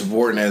think it's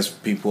important as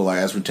people, like,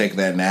 as we take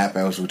that nap,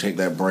 as we take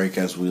that break,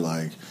 as we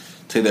like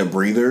take that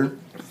breather,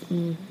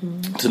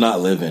 to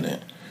not live in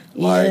it.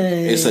 Like,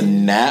 it's a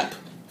nap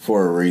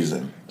for a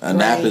reason. A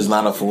nap is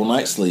not a full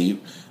night's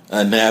sleep.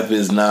 A nap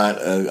is not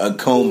a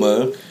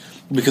coma,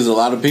 because a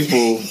lot of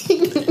people,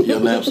 your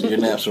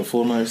naps are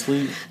full night's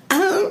sleep.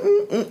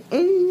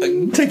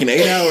 Like, taking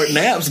 8-hour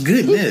naps,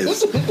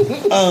 goodness. If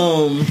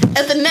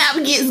the nap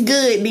gets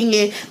good,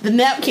 then the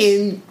nap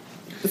can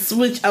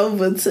switch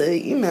over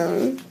to,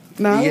 no.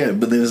 Yeah,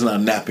 but then it's not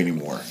a nap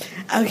anymore.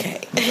 Okay.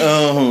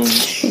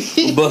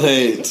 But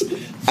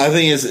I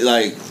think it's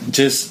like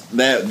just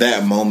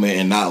that moment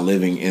and not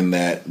living in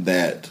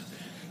that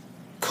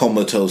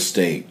comatose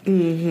state.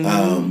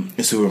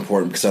 It's super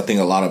important, because I think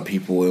a lot of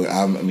people,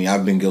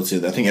 I've been guilty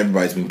of it. I think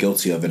everybody's been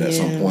guilty of it at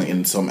some point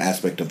in some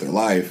aspect of their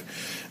life.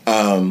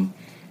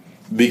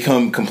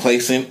 Become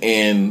complacent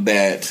in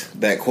that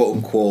quote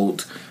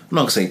unquote, I'm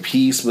not gonna say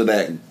peace, but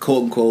that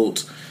quote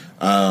unquote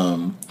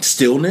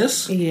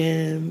stillness.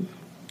 Yeah.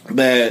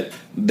 That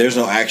there's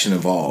no action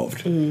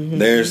involved.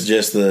 There's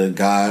just the,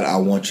 God, I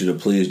want you to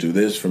please do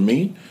this for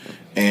me,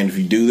 and if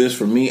you do this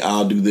for me,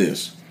 I'll do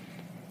this.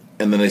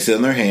 And then they sit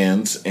on their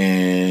hands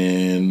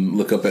and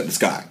look up at the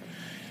sky.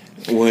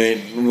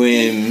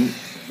 When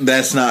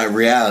that's not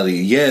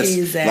reality. Yes,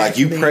 exactly. Like,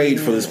 you prayed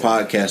for this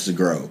podcast to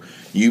grow.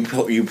 You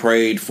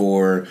prayed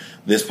for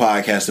this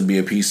podcast to be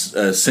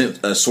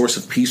a source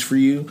of peace for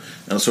you,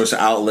 and a source of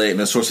outlet, and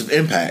a source of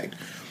impact.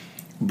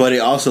 But it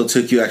also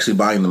took you actually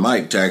buying the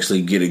mic to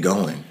actually get it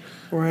going.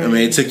 Right. I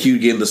mean, it took you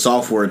getting the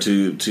software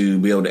to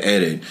be able to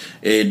edit.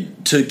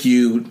 It took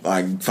you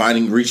like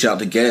reach out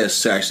to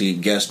guests to actually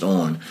guest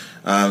on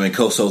and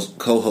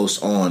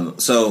co-host on.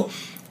 So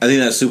I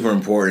think that's super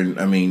important.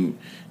 I mean,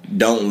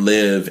 don't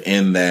live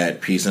in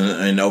that peace.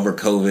 And over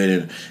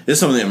COVID, and this is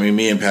something that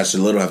me and Pastor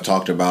Little have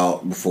talked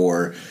about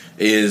before,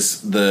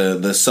 is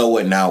the so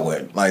what, now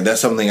what? Like,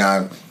 that's something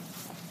a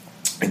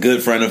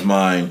good friend of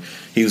mine,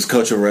 he was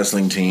coach of a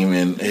wrestling team,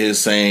 and his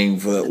saying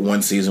for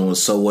one season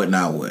was, so what,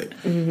 now what?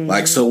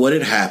 Like, so what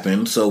had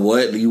happened, so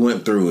what, you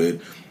went through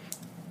it,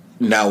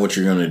 now what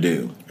you're going to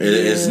do.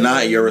 It's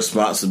not your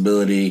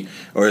responsibility,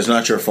 or it's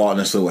not your fault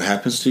necessarily what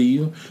happens to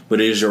you,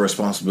 but it is your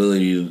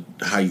responsibility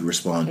how you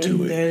respond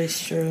to it. That is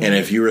true. And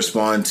if you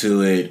respond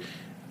to it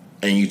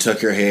and you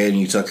tuck your head and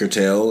you tuck your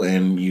tail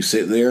and you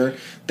sit there,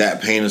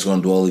 that pain is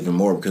going to dwell even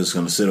more, because it's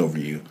going to sit over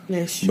you.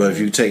 That's true. But if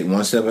you take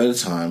one step at a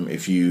time,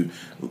 if you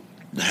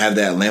have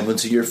that lamp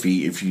unto your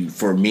feet, if you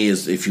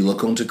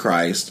look unto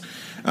Christ,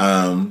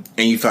 and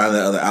you find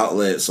that other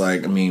outlets,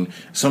 like, I mean,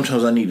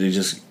 sometimes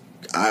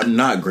I'm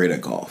not great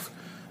at golf.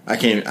 I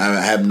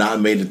have not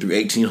made it through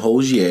 18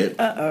 holes yet.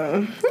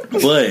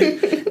 But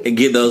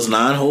get those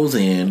 9 holes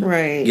in.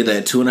 Right. Get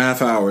that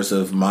 2.5 hours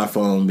of my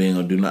phone being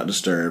on do not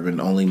disturb,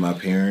 and only my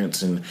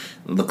parents and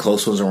the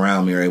close ones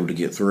around me are able to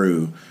get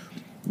through.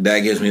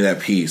 That gives me that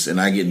peace, and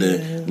I get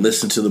to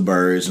listen to the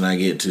birds, and I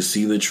get to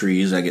see the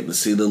trees, I get to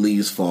see the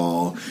leaves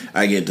fall,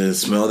 I get to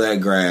smell that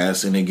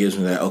grass, and it gives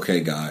me that, okay,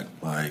 God,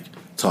 like,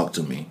 talk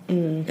to me.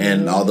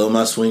 And although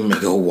my swing may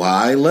go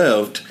wide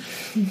left,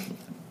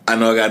 I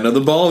know I got another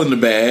ball in the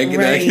bag,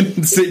 and I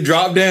can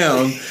drop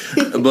down,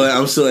 but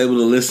I'm still able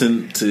to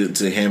listen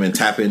to him and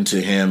tap into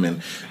him,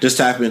 and just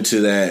tap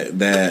into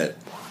that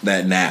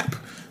nap.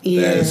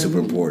 Yeah. That is super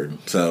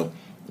important. So,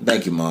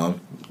 thank you,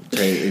 Mom.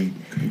 Can't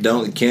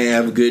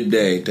have a good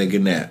day, take a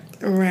nap.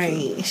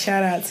 Right.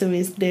 Shout out to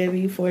Miss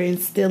Debbie for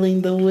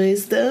instilling the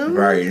wisdom.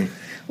 Right.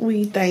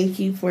 We thank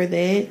you for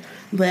that.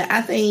 But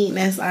I think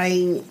that's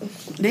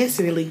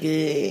really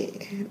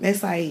good.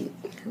 That's like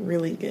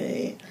really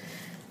good.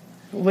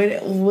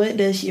 What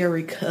does your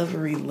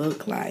recovery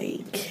look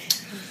like?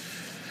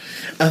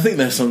 I think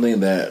that's something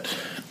that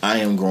I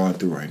am going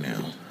through right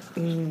now.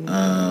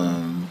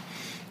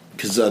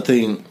 Because I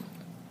think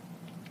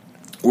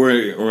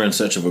we're in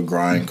such of a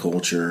grind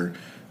culture,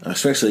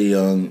 especially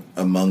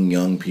among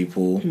young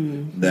people,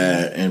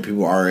 and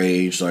people our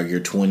age, like your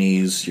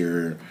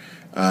 20s,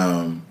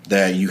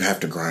 that you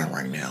have to grind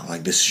right now.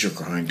 Like, this is your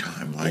grind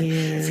time. Like,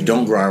 if you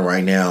don't grind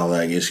right now,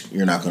 like,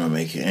 you're not going to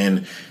make it.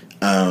 And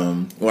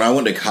when I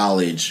went to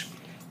college,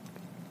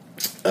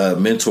 a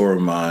mentor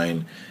of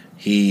mine,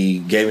 he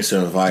gave me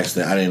some advice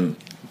that I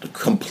didn't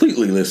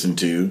completely listen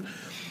to,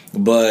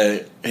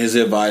 but his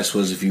advice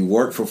was, if you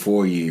work for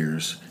 4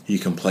 years, you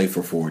can play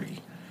for 40.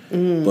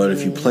 But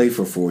if you play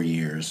for 4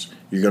 years,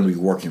 you're going to be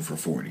working for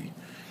 40.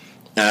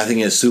 And I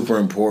think it's super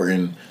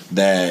important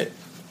that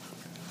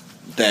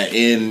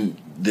in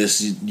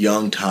this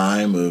young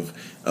time of,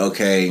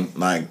 okay,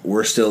 like,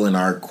 we're still in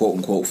our quote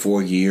unquote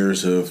 4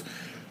 years of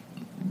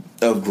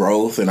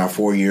growth and our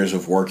 4 years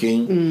of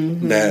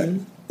working, that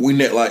we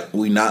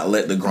not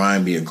let the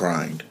grind be a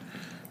grind.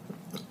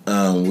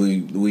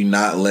 We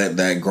not let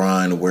that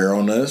grind wear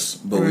on us,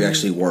 but we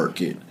actually work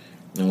it.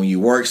 And when you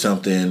work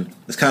something,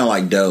 it's kind of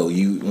like dough.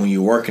 When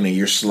you're working it,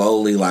 you're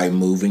slowly like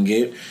moving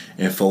it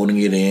and folding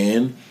it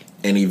in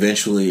and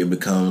eventually it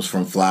becomes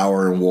from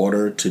flour and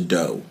water to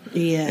dough.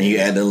 Yeah. And you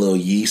add the little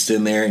yeast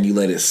in there and you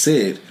let it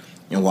sit.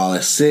 And while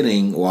it's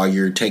sitting, while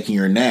you're taking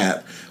your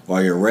nap,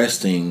 while you're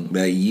resting,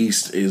 that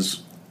yeast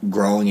is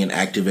growing and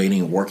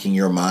activating, working.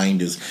 Your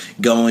mind is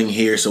going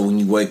here. So when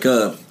you wake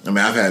up, I mean,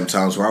 I've had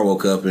times where I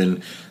woke up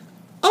and,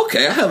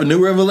 okay, I have a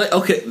new revelation.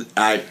 Okay,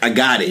 I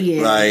got it.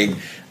 Yeah. Like,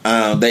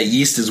 that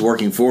yeast is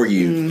working for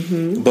you.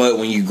 Mm-hmm. But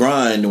when you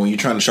grind, when you're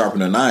trying to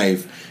sharpen a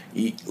knife,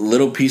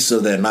 little pieces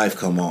of that knife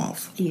come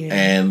off,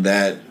 and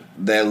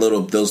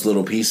those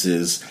little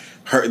pieces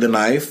hurt the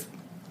knife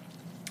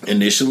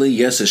initially.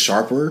 Yes, it's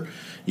sharper.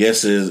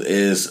 Yes,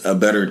 is a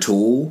better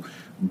tool,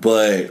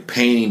 but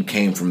pain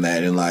came from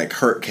that, and like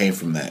hurt came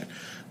from that.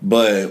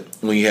 But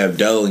when you have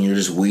dough and you're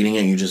just weeding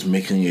it, you're just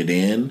mixing it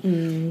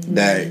in,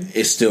 that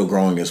it's still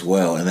growing as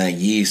well, and that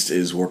yeast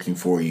is working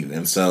for you.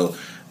 And so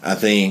I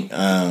think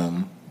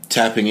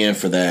tapping in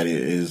for that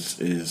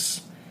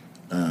is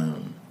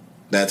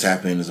that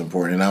tap in is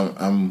important,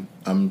 and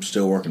I'm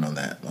still working on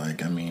that.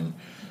 Like, I mean,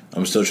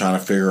 I'm still trying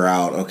to figure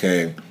out,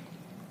 okay,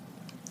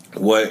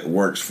 what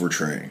works for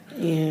Trey?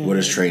 Yeah. What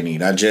does Trey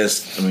need?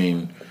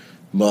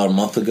 about a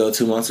month ago,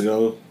 2 months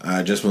ago,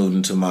 I just moved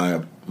into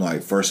my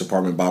first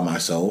apartment by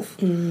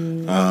myself,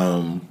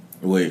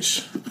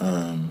 which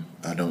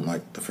I don't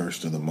like the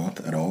first of the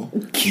month at all.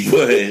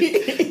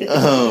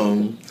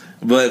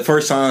 But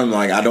first time,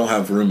 like, I don't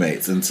have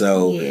roommates, and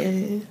so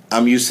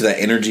I'm used to that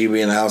energy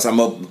being in the house. I'm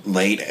up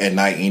late at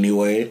night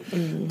anyway,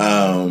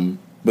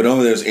 but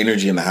only there's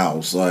energy in the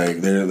house. Like,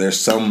 there's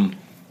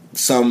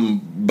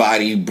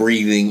somebody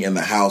breathing in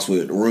the house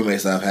with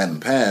roommates that I've had in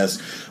the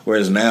past.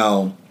 Whereas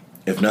now,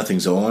 if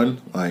nothing's on,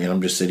 like, and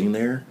I'm just sitting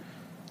there,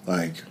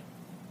 like,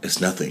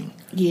 it's nothing.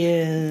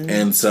 Yeah.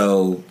 And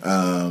so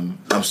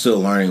I'm still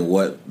learning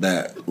what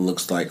that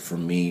looks like for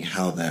me,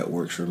 how that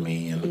works for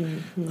me,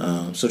 and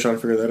still trying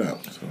to figure that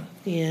out. So.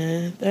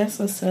 Yeah, that's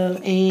what's up.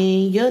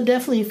 And you'll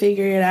definitely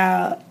figure it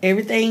out.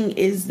 Everything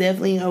is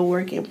definitely a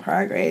work in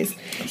progress.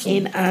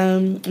 Absolutely.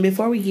 And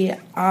before we get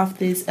off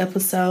this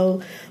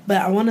episode, but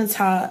I want to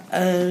talk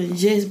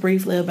just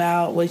briefly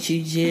about what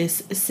you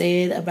just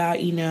said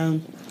about,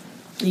 you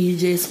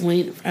just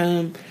went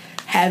from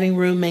having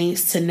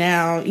roommates to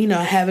now,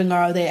 having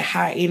all that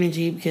high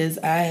energy, because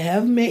I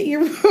have met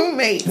your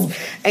roommates.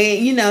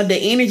 And, the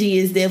energy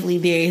is definitely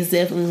there. It's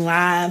definitely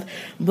live.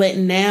 But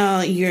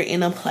now you're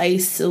in a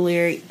place to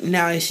where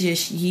now it's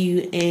just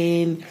you,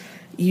 and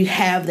you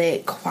have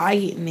that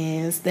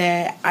quietness,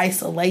 that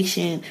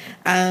isolation.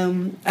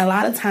 A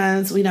lot of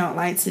times we don't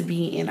like to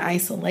be in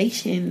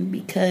isolation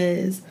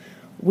because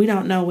we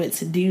don't know what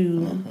to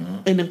do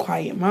in the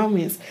quiet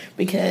moments.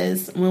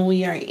 Because when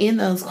we are in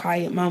those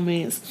quiet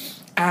moments,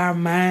 our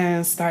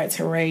minds start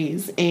to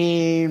race,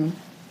 and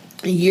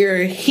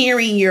you're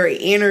hearing your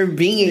inner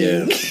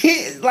being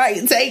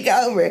like take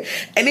over,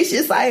 and it's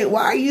just like,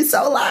 why are you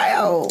so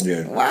loud?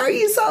 Why are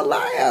you so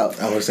loud?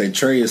 I would say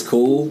Trey is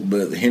cool,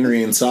 but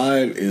Henry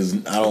inside is,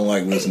 I don't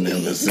like listening to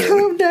him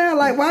necessarily. Calm down,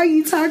 like, why are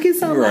you talking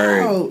so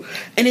loud?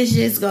 And it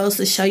just goes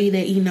to show you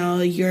that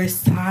your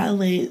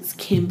silence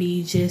can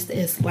be just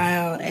as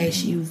loud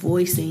as you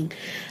voicing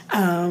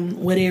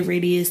whatever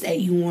it is that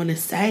you want to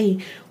say.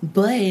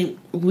 But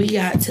we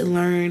got to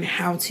learn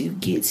how to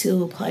get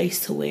to a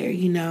place to where,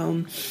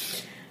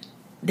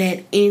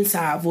 that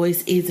inside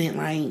voice isn't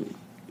like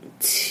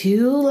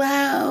too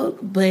loud,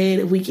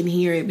 but we can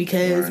hear it,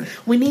 because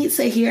we need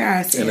to hear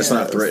ourselves. And it's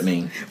not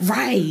threatening.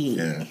 Right.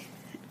 Yeah.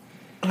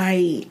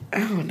 Like, I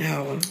don't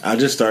know. I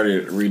just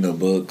started reading a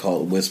book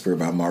called Whisper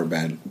by Mark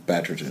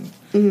Batterson.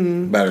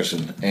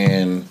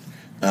 And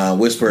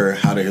Whisper,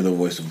 How to Hear the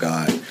Voice of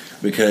God.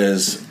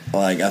 Because,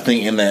 like, I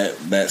think in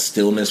that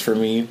stillness for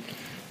me,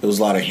 it was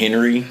a lot of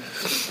Henry.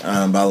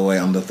 By the way,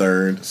 I'm the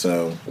third,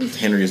 so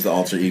Henry is the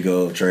alter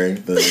ego of Trey,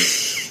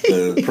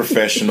 the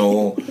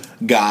professional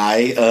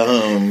guy.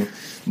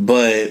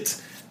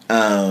 But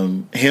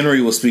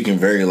Henry was speaking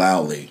very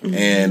loudly,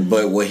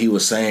 but what he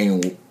was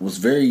saying was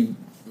very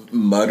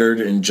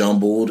muttered and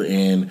jumbled,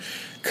 and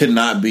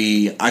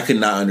I could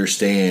not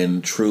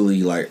understand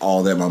truly, like,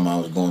 all that my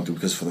mom was going through,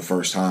 because for the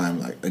first time,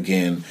 like,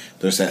 again,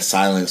 there's that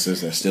silence, there's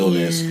that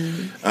stillness.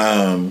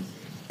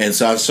 And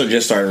so I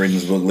just started reading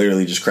this book,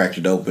 literally just cracked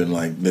it open,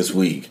 like, this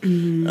week.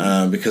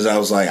 Because I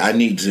was like, I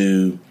need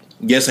to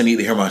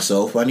hear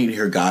myself, but I need to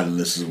hear God in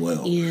this as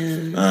well.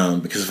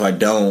 Because if I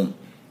don't,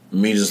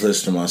 me just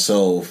listening to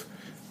myself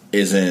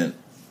isn't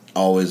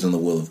always in the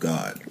will of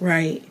God.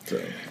 Right. So.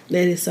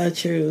 That is so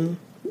true.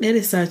 That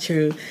is so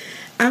true.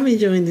 I'm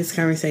enjoying this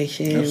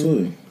conversation.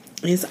 Absolutely.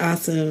 It's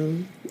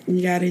awesome.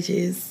 You gotta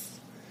just,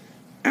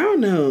 I don't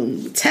know,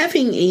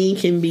 tapping in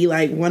can be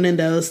like one of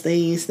those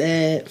things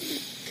that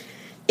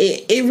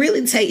it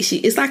really takes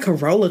you. It's like a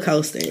roller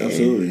coaster.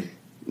 Absolutely.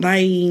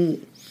 Like,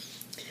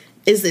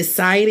 it's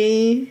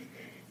exciting.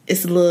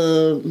 It's a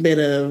little bit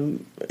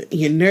of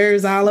your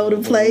nerves all over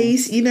the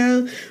place,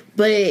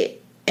 but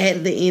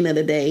at the end of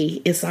the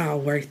day, it's all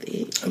worth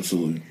it.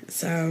 Absolutely.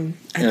 So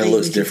I think it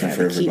looks different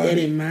for everybody. Keep that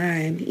in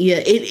mind.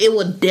 Yeah, it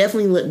will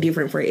definitely look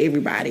different for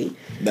everybody.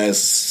 That's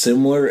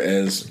similar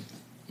as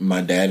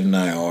my dad and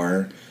I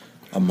are,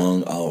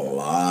 among a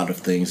lot of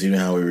things, even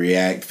how we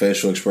react,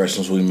 facial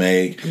expressions we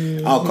make.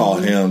 I'll call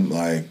him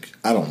like,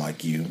 I don't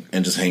like you,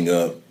 and just hang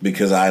up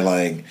because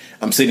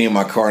I'm sitting in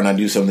my car and I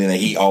do something that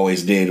he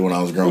always did when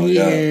I was growing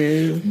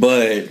up.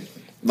 But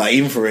like,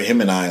 even for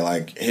him and I,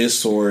 like, his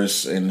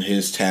source and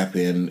his tap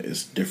in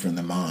is different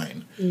than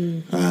mine.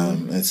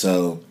 And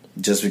so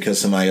just because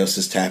somebody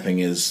else's tapping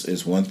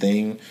is one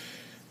thing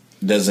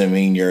doesn't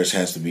mean yours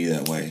has to be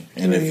that way.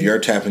 And if your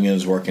tapping in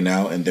is working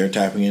out and their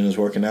tapping in is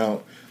working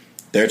out,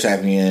 their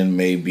tapping in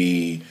may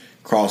be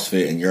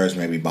CrossFit and yours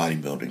may be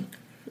bodybuilding.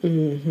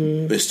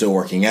 It's still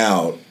working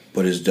out,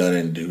 but it's done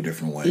in 2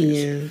 different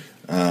ways.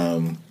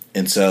 And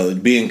so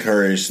be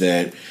encouraged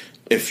that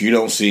if you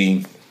don't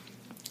see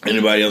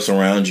anybody else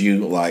around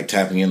you like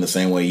tapping in the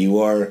same way you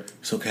are,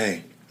 it's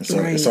okay.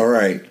 It's all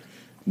right.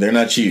 They're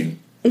not you.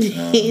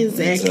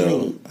 Exactly.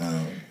 So,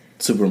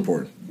 super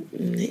important.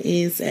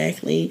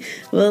 Exactly.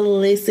 Well,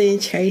 listen,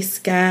 Trace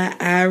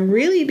Scott, I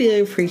really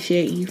do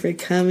appreciate you for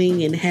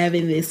coming and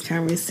having this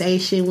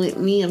conversation with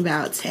me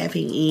about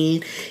tapping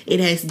in. It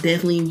has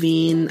definitely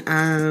been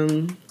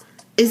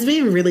it's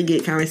been a really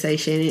good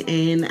conversation,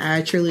 and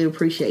I truly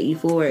appreciate you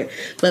for it.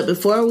 But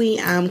before we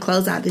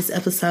close out this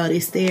episode,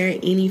 is there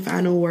any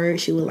final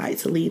words you would like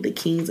to leave the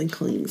kings and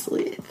queens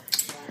with?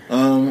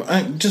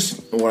 I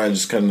just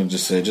kind of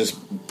just said, just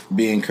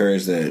be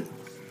encouraged that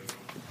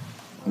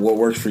what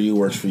works for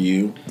you,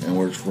 and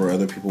works for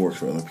other people, works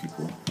for other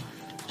people.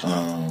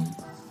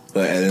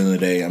 But at the end of the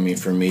day, I mean,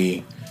 for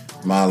me,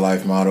 my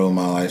life motto,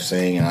 my life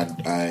saying,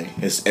 and I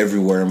it's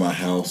everywhere in my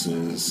house,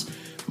 is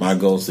my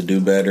goal is to do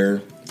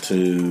better,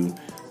 to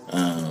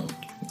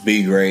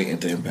be great,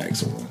 and to impact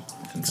someone.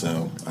 And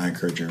so I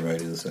encourage everybody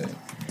to do the same.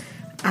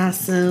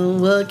 Awesome.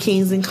 Well,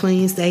 kings and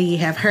queens, there you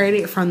have heard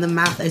it from the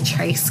mouth of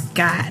Trace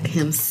Scott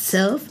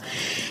himself.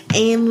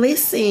 And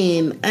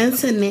listen,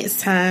 until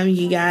next time,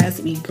 you guys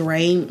be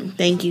great.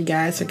 Thank you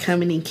guys for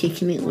coming and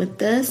kicking it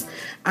with us.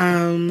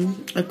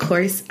 Of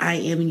course, I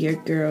am your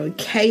girl,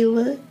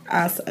 Kayla,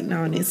 also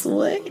known as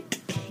what?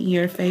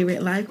 Your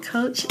favorite life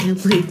coach. And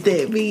with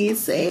that being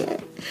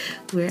said,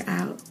 we're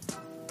out.